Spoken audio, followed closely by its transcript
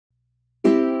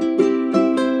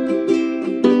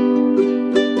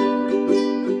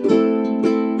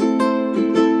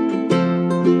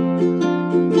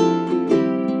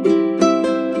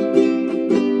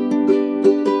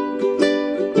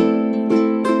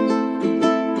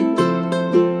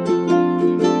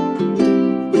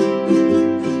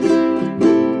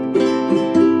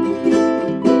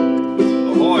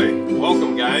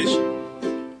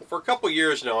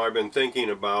years now I've been thinking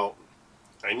about,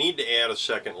 I need to add a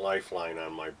second lifeline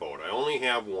on my boat. I only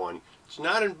have one. It's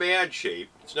not in bad shape.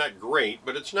 It's not great,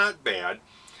 but it's not bad.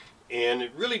 And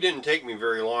it really didn't take me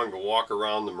very long to walk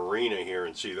around the marina here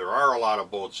and see there are a lot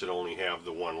of boats that only have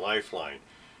the one lifeline.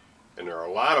 And there are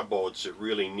a lot of boats that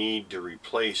really need to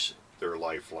replace their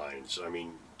lifelines. I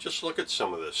mean, just look at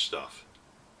some of this stuff.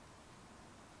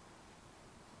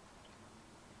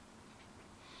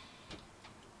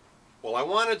 Well, I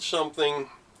wanted something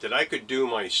that I could do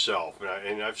myself,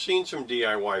 and I've seen some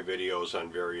DIY videos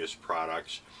on various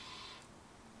products,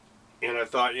 and I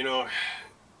thought, you know,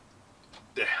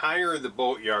 to hire the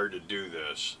boatyard to do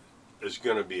this is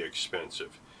going to be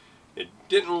expensive. It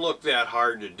didn't look that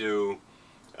hard to do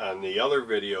on the other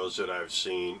videos that I've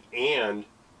seen and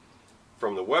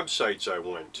from the websites I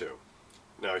went to.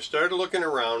 Now I started looking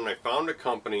around and I found a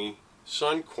company,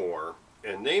 Suncor,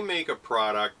 and they make a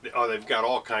product. Oh, they've got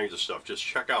all kinds of stuff. Just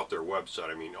check out their website.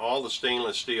 I mean, all the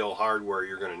stainless steel hardware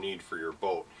you're going to need for your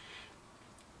boat,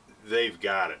 they've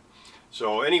got it.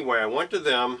 So anyway, I went to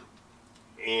them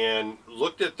and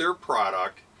looked at their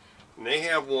product, and they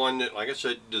have one that, like I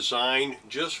said, designed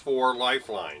just for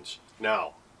lifelines.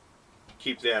 Now,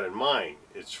 keep that in mind.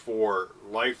 It's for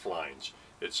lifelines.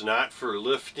 It's not for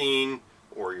lifting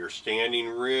or your standing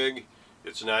rig.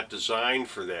 It's not designed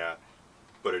for that,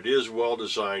 but it is well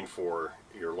designed for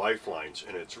your lifelines,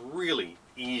 and it's really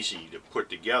easy to put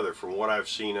together from what I've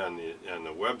seen on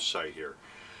the website here.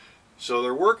 So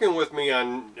they're working with me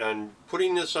on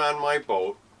putting this on my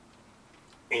boat,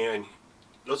 and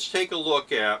let's take a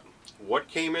look at what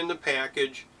came in the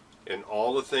package and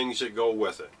all the things that go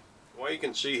with it. Well, you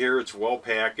can see here it's well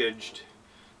packaged.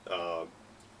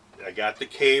 I got the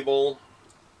cable.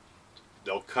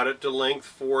 They'll cut it to length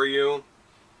for you.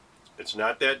 It's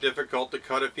not that difficult to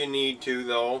cut if you need to,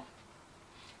 though.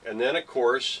 And then, of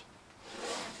course,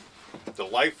 the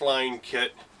lifeline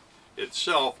kit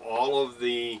itself, all of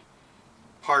the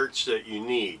parts that you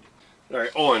need. All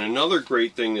right. Oh, and another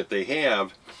great thing that they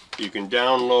have, you can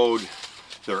download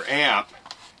their app,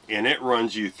 and it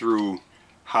runs you through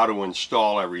how to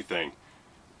install everything.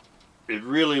 It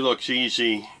really looks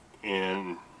easy,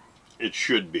 and it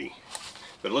should be.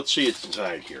 But let's see it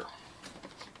inside here.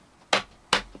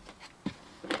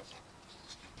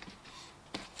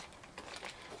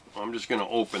 I'm just going to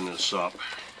open this up.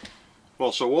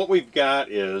 Well, so what we've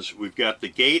got is, we've got the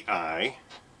gate eye.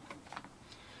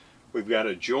 We've got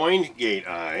a joined gate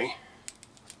eye.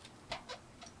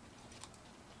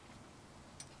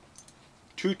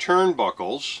 2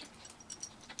 turnbuckles.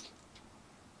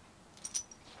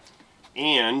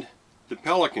 And the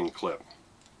pelican clip.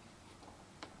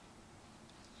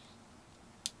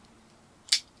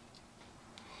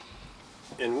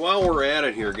 And while we're at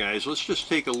it here, guys, let's just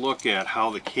take a look at how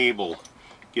the cable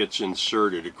gets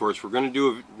inserted. Of course, we're going to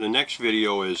do the next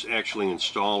video is actually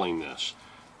installing this.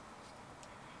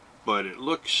 But it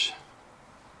looks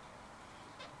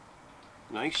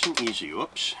nice and easy.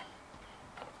 Oops.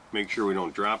 Make sure we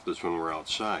don't drop this when we're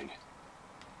outside.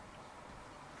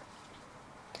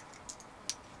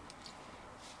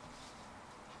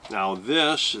 Now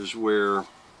this is where,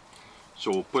 so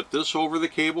we'll put this over the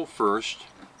cable first.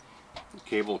 The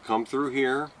cable will come through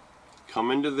here,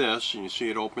 come into this, and you see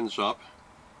it opens up.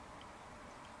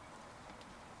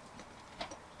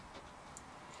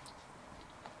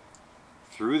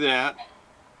 Through that,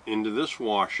 into this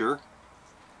washer,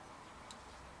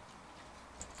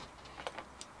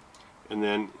 and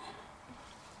then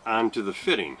onto the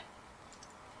fitting.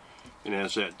 And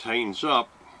as that tightens up,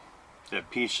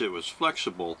 that piece that was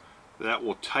flexible, that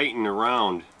will tighten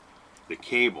around the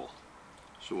cable.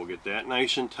 So we'll get that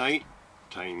nice and tight,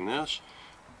 tighten this,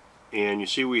 and you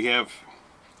see we have,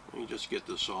 let me just get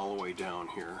this all the way down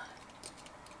here.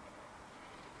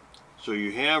 So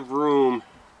you have room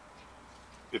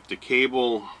if the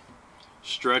cable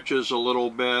stretches a little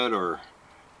bit, or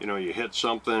you know, you hit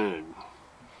something and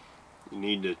you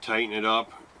need to tighten it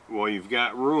up. Well, you've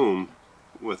got room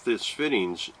with this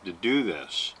fittings to do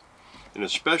this. And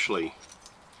especially,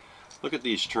 look at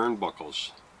these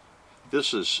turnbuckles.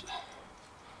 This is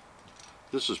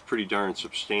pretty darn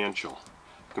substantial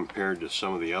compared to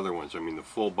some of the other ones. I mean, the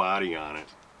full body on it.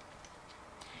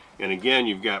 And again,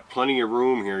 you've got plenty of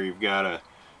room here. You've got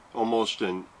almost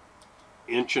an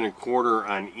 1.25 inches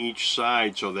on each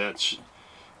side, so that's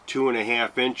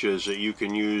 2.5 inches that you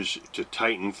can use to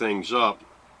tighten things up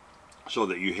so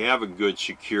that you have a good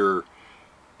secure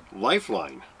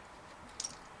lifeline.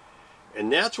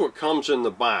 And that's what comes in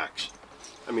the box.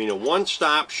 I mean, a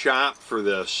one-stop shop for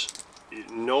this.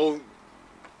 No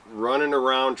running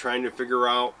around trying to figure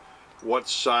out what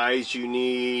size you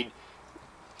need.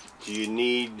 Do you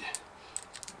need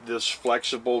this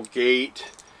flexible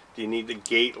gate? Do you need the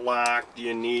gate lock? Do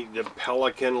you need the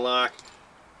Pelican lock?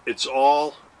 It's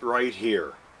all right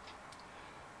here.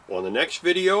 Well, in the next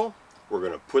video, we're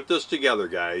going to put this together,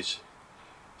 guys.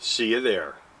 See you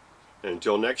there. And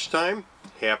until next time,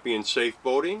 happy and safe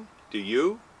boating to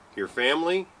you, your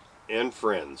family, and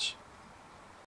friends.